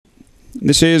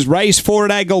This is race 4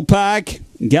 at Angle-Park.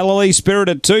 Galilee Spirit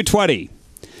at 2:20.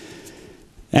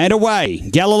 And away.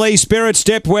 Galilee Spirit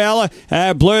step well.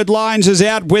 Blurred Lines is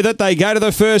out with it. They go to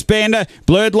the first bend.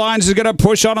 Blurred Lines is going to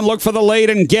push on and look for the lead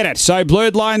and get it. So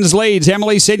Blurred Lines leads.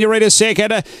 Emily Senorita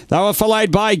second. They were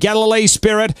followed by Galilee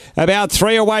Spirit. About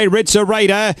 3 away, Ritza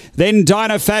Raider. Then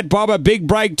Dinah Fat Bob. A big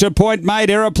break to Point Made.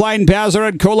 Aeroplane Bowser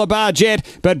and Coolabah Jet.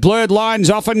 But Blurred Lines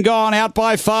off and gone. Out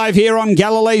by 5 here on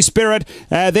Galilee Spirit.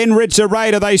 Then Ritza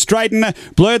Raider. They straighten.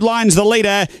 Blurred Lines the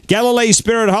leader. Galilee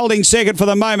Spirit holding second for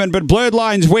the moment. But Blurred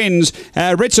Lines wins.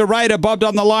 Ritza Raider bobbed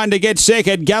on the line to get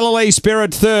second. Galilee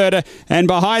Spirit third. And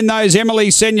behind those,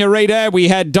 Emily Senorita, we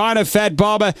had Dinah Fat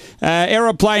Bob,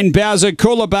 Aeroplane Bowser,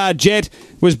 Coolabah Jet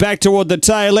was back toward the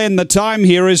tail end. The time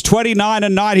here is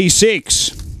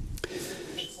 29:96.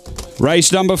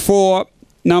 Race number 4.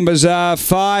 Numbers are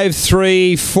 5,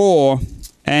 3, 4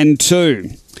 and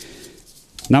 2.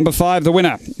 Number 5, the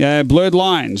winner, Blurred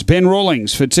Lines, Ben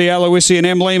Rawlings for T. Aloisi and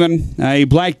M. Lehman. A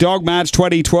Black Dog, March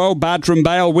 2012, Bartram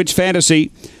Bale, Witch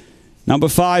Fantasy. Number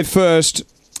 5 first.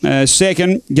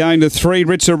 Second, going to 3,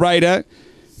 Ritza Raider.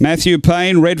 Matthew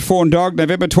Payne, Red Fawn Dog,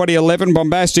 November 2011,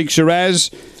 Bombastic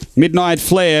Shiraz, Midnight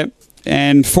Flare.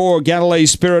 And 4, Galilee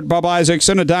Spirit, Bob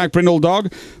Isaacson, a Dark Brindle Dog.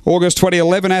 August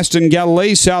 2011, Aston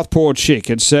Galilee, Southport Chick.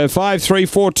 It's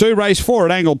 5-3-4-2, race 4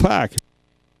 at Angle-Park.